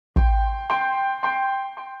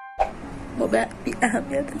بی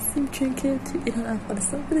اهمیت هستیم چون که تو ایران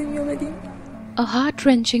افغانستان به دنیا آمدیم. A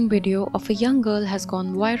heart-wrenching video of a young girl has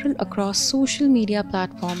gone viral across social media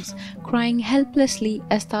platforms, crying helplessly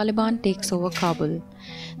as Taliban takes over Kabul.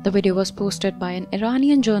 The video was posted by an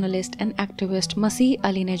Iranian journalist and activist Masih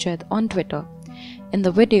Alinejad on Twitter. In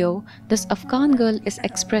the video, this Afghan girl is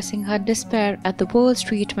expressing her despair at the world's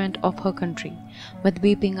treatment of her country. With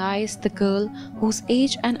weeping eyes, the girl, whose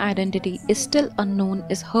age and identity is still unknown,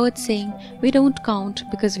 is heard saying, "We don't count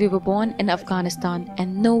because we were born in Afghanistan and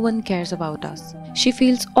no one cares about us." She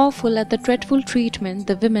feels awful at the dreadful treatment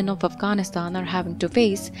the women of Afghanistan are having to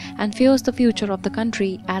face and fears the future of the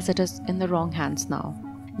country as it is in the wrong hands now.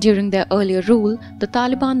 During their earlier rule, the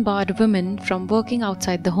Taliban barred women from working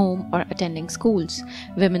outside the home or attending schools.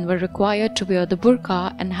 Women were required to wear the burqa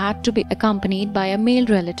and had to be accompanied by a male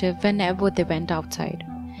relative whenever they went outside.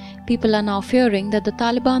 People are now fearing that the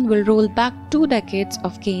Taliban will roll back 2 decades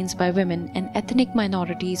of gains by women and ethnic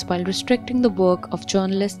minorities while restricting the work of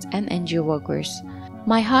journalists and NGO workers.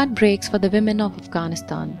 "My heart breaks for the women of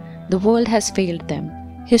Afghanistan. The world has failed them.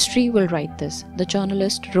 History will write this," the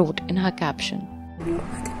journalist wrote in her caption.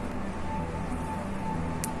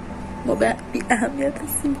 ما بی اهمیت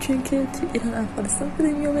هستیم چون که تو ایران افغانستان به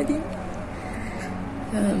دنیا آمدیم.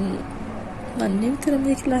 من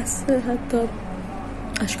نمیتونم یک لحظه حتی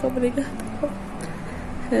اشکام نگه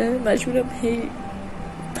دارم. مجبورم هی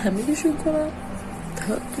تمیزشون کنم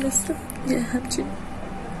تا تونستم یه همچین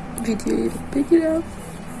ویدیویی رو بگیرم.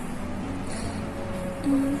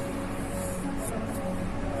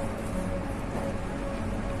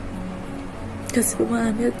 کسی به ما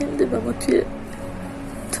اهمیت نمیده و ما توی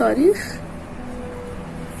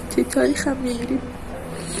تاریخ هم میمیریم.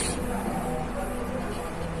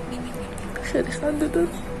 خیلی خنده دار.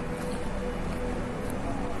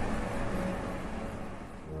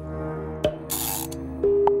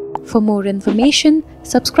 For more information,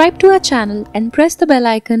 subscribe to our channel and press the bell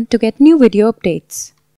icon to get new video updates.